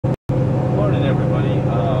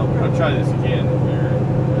try this again. We're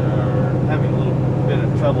having a little bit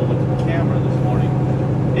of trouble with the camera this morning.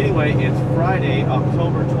 Anyway, it's Friday,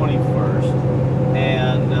 October 21st,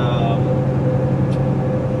 and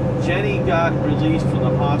Jenny got released from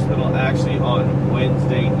the hospital actually on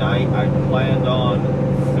Wednesday night. I planned on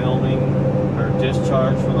filming her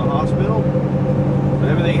discharge from the hospital, but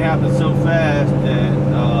everything happened so fast that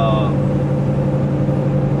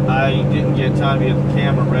I didn't get time to get the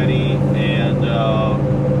camera ready, and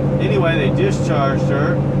anyway, they discharged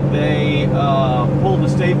her. They pulled the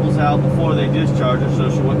staples out before they discharged her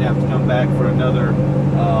so she wouldn't have to come back for another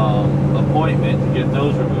appointment to get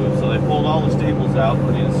those removed. So they pulled all the staples out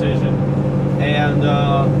for the incision, and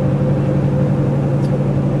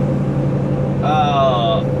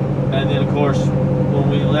then of course when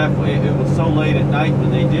we left, it was so late at night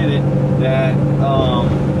when they did it that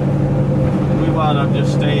we wound up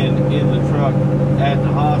just staying in the truck at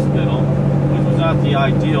the hospital, which was not the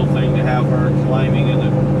ideal thing to have her climbing in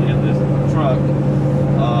this truck.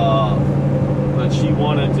 But she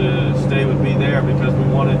wanted to stay with me there because we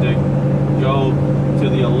wanted to go to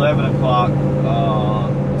the 11 o'clock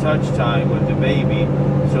touch time with the baby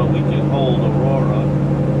so we could hold Aurora.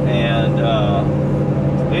 And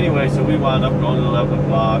anyway, so we wound up going to 11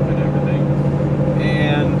 o'clock and everything.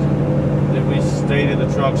 And then we stayed in the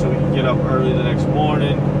truck so we could get up early the next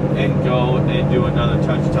morning and go and do another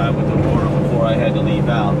touch time with Aurora before I had to leave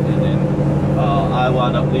out. And then I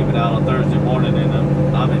wound up leaving out on Thursday morning, and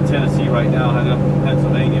I'm in Tennessee right now, heading up to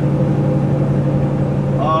Pennsylvania.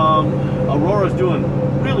 Aurora's doing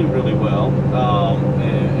really, really well.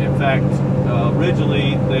 In fact,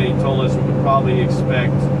 originally they told us we could probably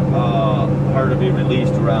expect her to be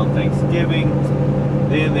released around Thanksgiving.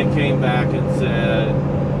 Then they came back and said,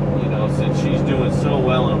 since she's doing so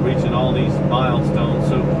well and reaching all these milestones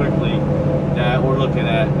so quickly, that we're looking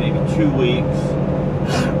at maybe 2 weeks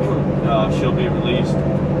she'll be released,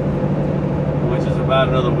 which is about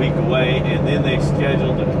another week away. And then they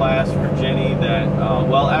scheduled a class for Jenny that,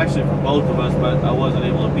 well, actually for both of us, but I wasn't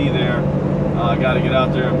able to be there. I got to get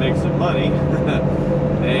out there and make some money.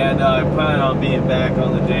 And I plan on being back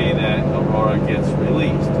on the day that Aurora gets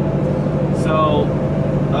released. So,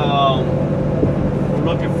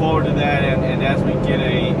 looking forward to that, and as we get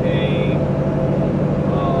a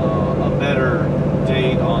better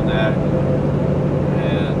date on that,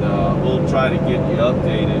 and we'll try to get you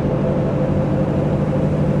updated.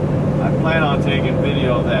 I plan on taking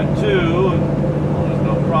video of that too. Well, there's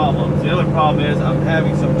no problems. The other problem is I'm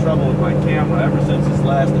having some trouble with my camera ever since this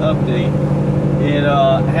last update. It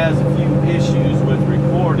has a few issues with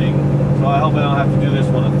recording, so I hope I don't have to do this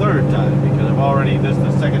one a third time, because this is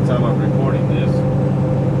the second time I'm recording this.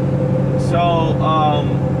 So,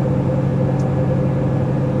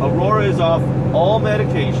 Aurora is off all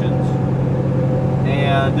medications,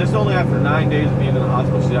 and this is only after 9 days of being in the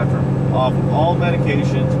hospital. She's off all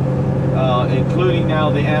medications, including now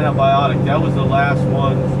the antibiotic. That was the last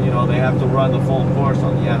one. They have to run the full course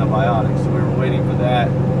on the antibiotics, so we were waiting for that.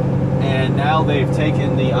 And now they've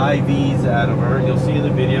taken the IVs out of her. You'll see in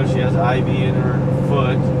the video she has IV in her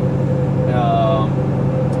foot,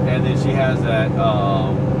 and then she has that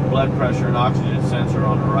blood pressure and oxygen sensor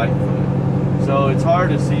on her right foot. So it's hard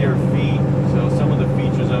to see her feet. So some of the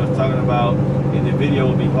features I was talking about in the video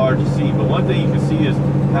will be hard to see. But one thing you can see is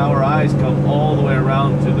how her eyes come all the way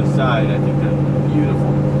around to the side. I think they're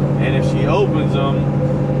beautiful. And if she opens them,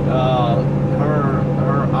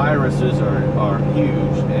 her irises are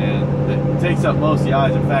huge, and it takes up most of the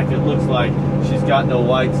eyes. In fact, it looks like she's got no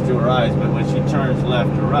whites to her eyes, but when she turns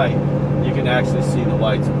left or right, you can actually see the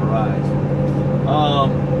whites of her eyes.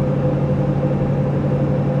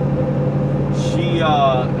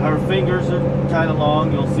 Her fingers are kind of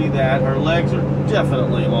long, you'll see that. Her legs are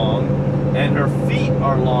definitely long, and her feet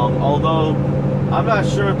are long, although I'm not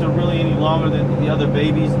sure if they're really any longer than the other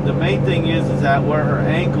babies. The main thing is that where her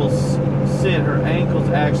ankles sit, her ankles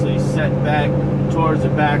actually set back towards the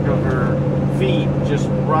back of her feet, just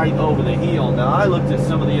right over the heel. Now, I looked at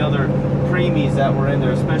some of the other preemies that were in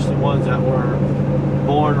there, especially ones that were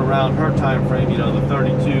born around her time frame, the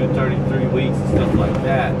 32, 33 weeks and stuff like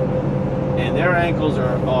that. And their ankles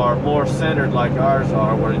are more centered like ours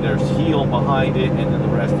are, where there's heel behind it and then the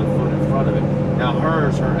rest of the foot in front of it. Now her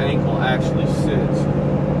ankle actually sits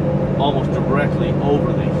almost directly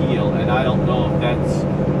over the heel, and I don't know if that's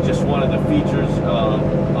just one of the features of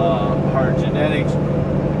her genetics,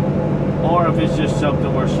 or if it's just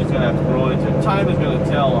something where she's going to have to grow into. Time is going to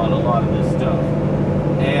tell on a lot of this stuff.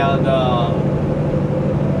 And,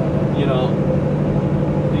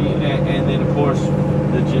 and then of course,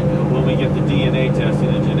 when we get the DNA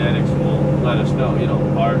testing, the genetics will let us know. You know,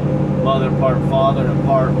 part mother, part father, and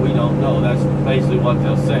part we don't know. That's basically what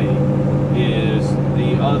they'll say. Is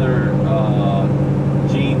the other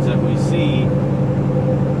genes that we see,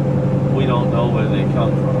 we don't know where they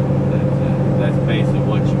come from. That's basically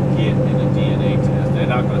what you get in a DNA test. They're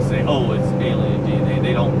not going to say, oh, it's alien DNA.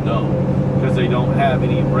 They don't know because they don't have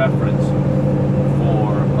any reference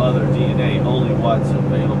for other DNA, only what's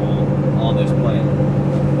available on this planet.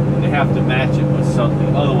 And they have to match it with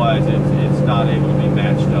something. Otherwise, it's not able to be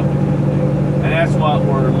matched up with anything. And that's what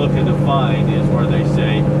we're looking to find, is where they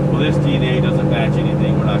say, well, this DNA doesn't match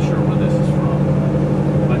anything. We're not sure where this is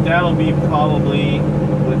from. But that'll be probably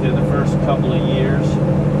within the first couple of years.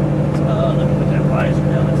 Let me put that visor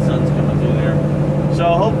down. The sun's coming through there. So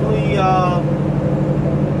hopefully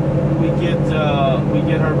we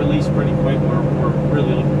get her released pretty quick. We're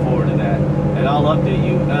really looking forward to that, and I'll update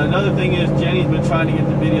you. Another thing is Jenny's been trying to get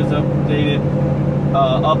the videos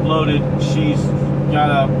uploaded. She's got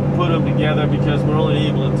to put them together because we're only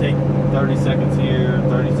able to take 30 seconds here,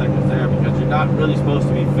 30 seconds there, because you're not really supposed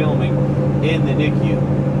to be filming in the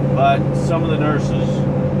NICU. But some of the nurses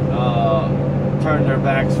turned their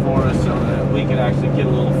backs for us so that we could actually get a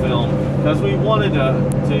little film, because we wanted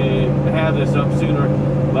to have this up sooner,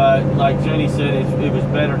 but like Jenny said, it was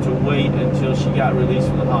better to wait until she got released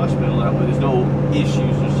from the hospital. That way there's no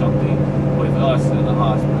issues or something with us in the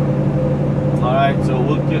hospital. Alright, so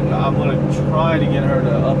I'm going to try to get her to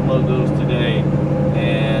upload those today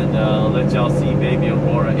and let y'all see baby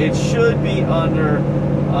Aurora. It should be under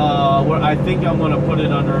where I think I'm going to put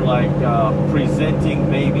it under like presenting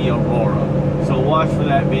baby Aurora. So watch for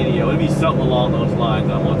that video. It'll be something along those lines.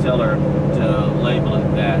 I'm going to tell her to label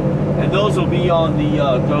it that. And those will be on the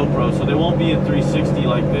GoPro, so they won't be in 360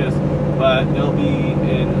 like this, but they'll be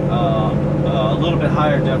in a little bit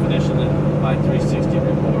higher definition than my 360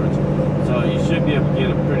 records. So you should be able to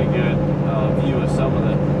get a pretty good view of some of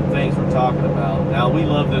the things we're talking about. Now, we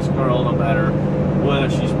love this girl no matter whether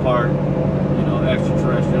she's part, you know,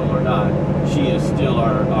 extraterrestrial or not. She is still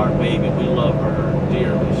our baby. We love her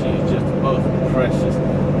dearly. She is just the most precious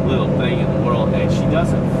little thing in the world, and she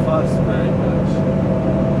doesn't fuss very much.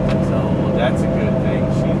 So that's a good thing.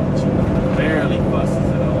 She barely fusses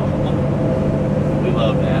at all. We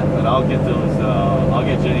love that. But I'll get those. I'll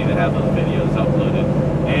get Jenny to have those videos uploaded,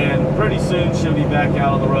 and pretty soon she'll be back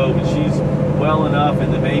out on the road. And she's well enough,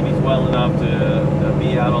 and the baby's well enough to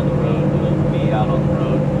be out on the road. We'll be out on the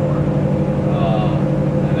road more.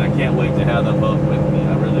 And I can't wait to have them both with me.